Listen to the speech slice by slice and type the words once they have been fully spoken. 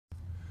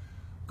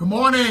Good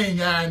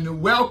morning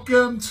and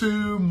welcome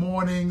to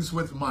Mornings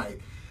with Mike.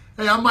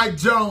 Hey, I'm Mike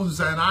Jones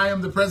and I am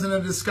the president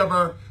of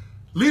Discover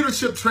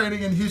Leadership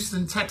Training in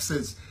Houston,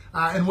 Texas.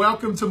 And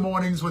welcome to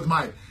Mornings with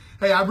Mike.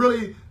 Hey, I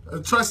really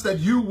trust that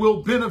you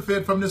will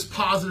benefit from this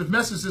positive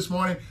message this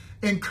morning.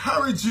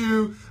 Encourage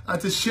you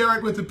to share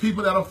it with the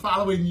people that are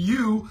following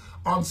you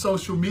on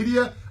social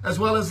media as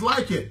well as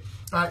like it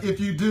if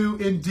you do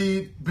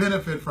indeed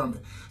benefit from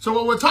it. So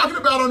what we're talking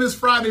about on this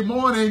Friday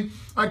morning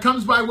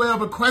comes by way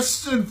of a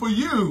question for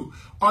you.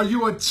 Are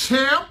you a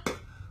champ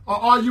or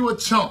are you a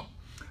chump?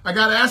 I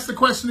got to ask the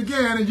question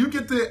again, and you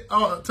get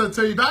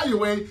to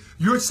evaluate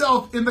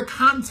yourself in the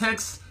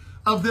context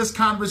of this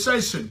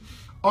conversation.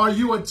 Are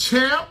you a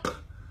champ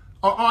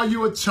or are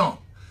you a chump?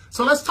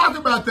 So let's talk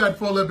about that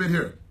for a little bit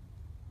here.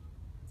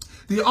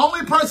 The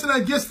only person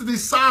that gets to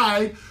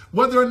decide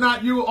whether or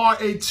not you are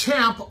a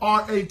champ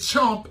or a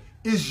chump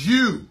is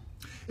you.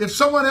 If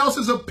someone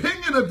else's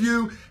opinion of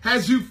you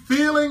has you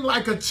feeling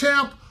like a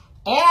champ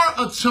or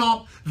a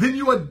chump, then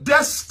you are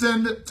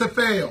destined to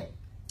fail.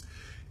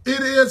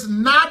 It is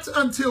not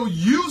until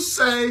you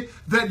say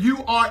that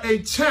you are a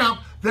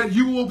champ that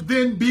you will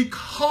then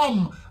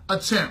become a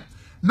champ.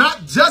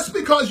 Not just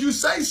because you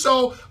say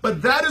so,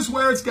 but that is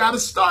where it's got to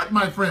start,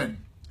 my friend.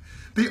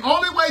 The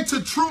only way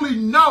to truly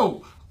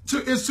know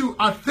is to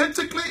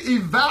authentically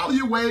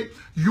evaluate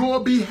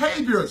your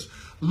behaviors.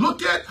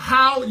 Look at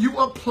how you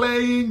are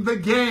playing the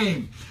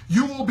game.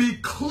 You will be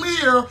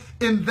clear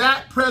in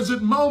that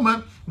present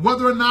moment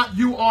whether or not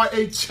you are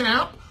a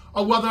champ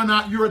or whether or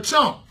not you're a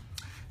chump.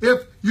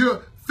 If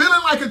you're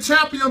feeling like a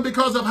champion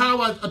because of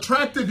how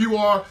attractive you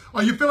are,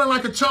 or you're feeling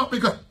like a chump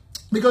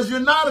because you're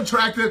not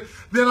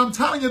attractive, then I'm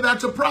telling you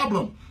that's a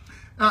problem.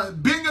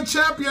 Being a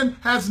champion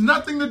has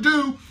nothing to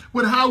do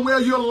with how well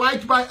you're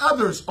liked by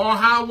others or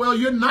how well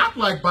you're not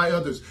liked by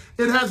others.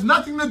 It has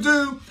nothing to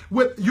do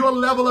with your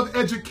level of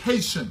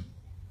education.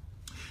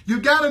 You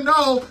got to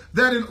know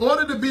that in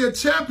order to be a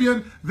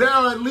champion, there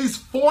are at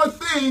least 4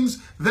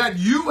 things that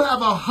you have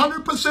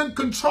 100%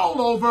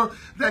 control over,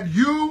 that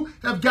you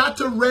have got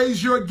to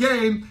raise your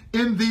game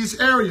in these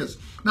areas.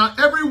 Now,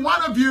 every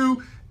one of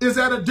you is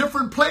at a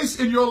different place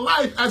in your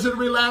life as it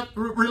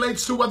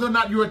relates to whether or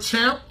not you're a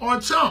champ or a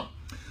chump.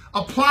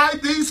 Apply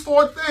these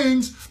 4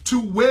 things to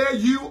where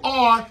you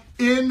are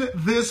in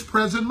this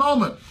present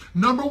moment.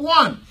 Number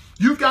 1,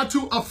 you've got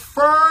to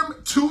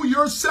affirm to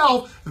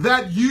yourself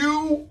that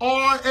you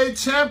are a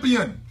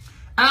champion.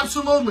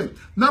 Absolutely.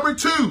 Number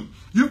 2,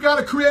 you've got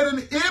to create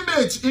an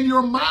image in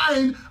your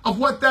mind of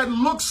what that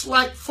looks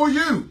like for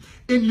you.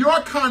 In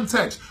your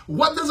context,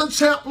 what does a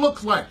champ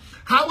look like?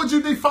 How would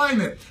you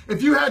define it?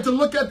 If you had to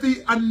look at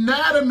the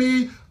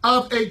anatomy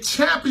of a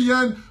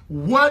champion,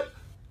 what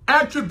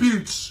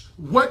attributes,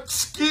 what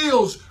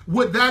skills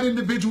would that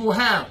individual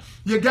have?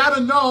 You got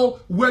to know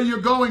where you're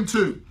going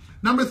to.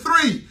 Number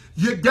 3,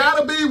 you got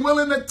to be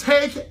willing to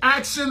take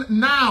action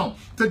now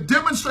to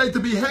demonstrate the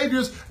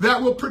behaviors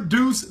that will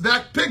produce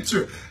that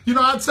picture. You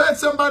know, I said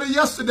somebody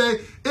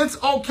yesterday, it's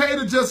okay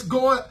to just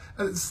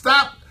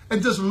stop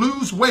and just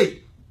lose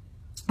weight.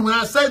 When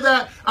I say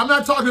that, I'm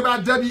not talking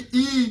about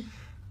W-E-I-G-H-T.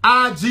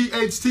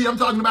 I'm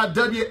talking about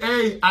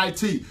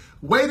W-A-I-T.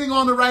 Waiting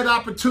on the right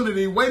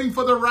opportunity, waiting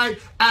for the right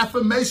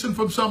affirmation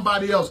from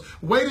somebody else,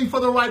 waiting for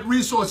the right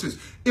resources.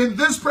 In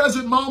this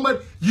present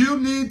moment, you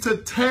need to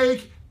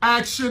take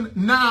action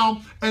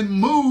now and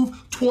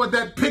move toward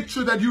that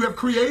picture that you have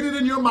created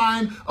in your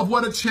mind of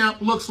what a champ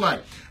looks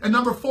like. And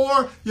number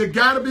 4, you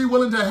got to be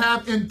willing to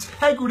have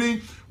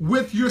integrity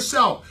with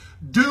yourself.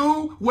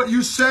 Do what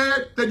you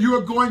said that you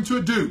are going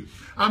to do.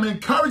 I'm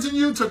encouraging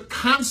you to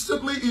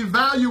constantly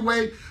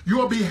evaluate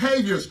your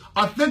behaviors,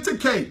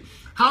 authenticate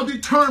how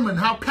determined,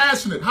 how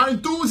passionate, how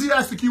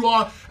enthusiastic you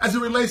are as it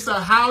relates to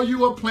how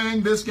you are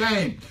playing this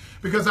game.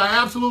 Because I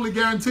absolutely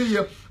guarantee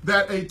you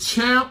that a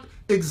champ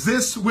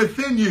exists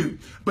within you,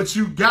 but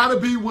you got to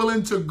be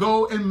willing to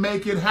go and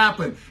make it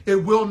happen.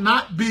 It will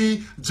not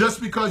be just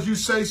because you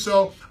say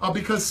so or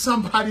because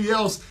somebody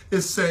else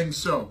is saying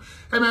so.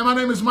 Hey man, my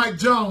name is Mike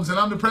Jones and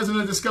I'm the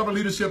president of Discover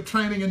Leadership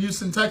Training in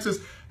Houston, Texas.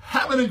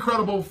 Have an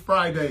incredible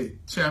Friday,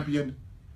 champion.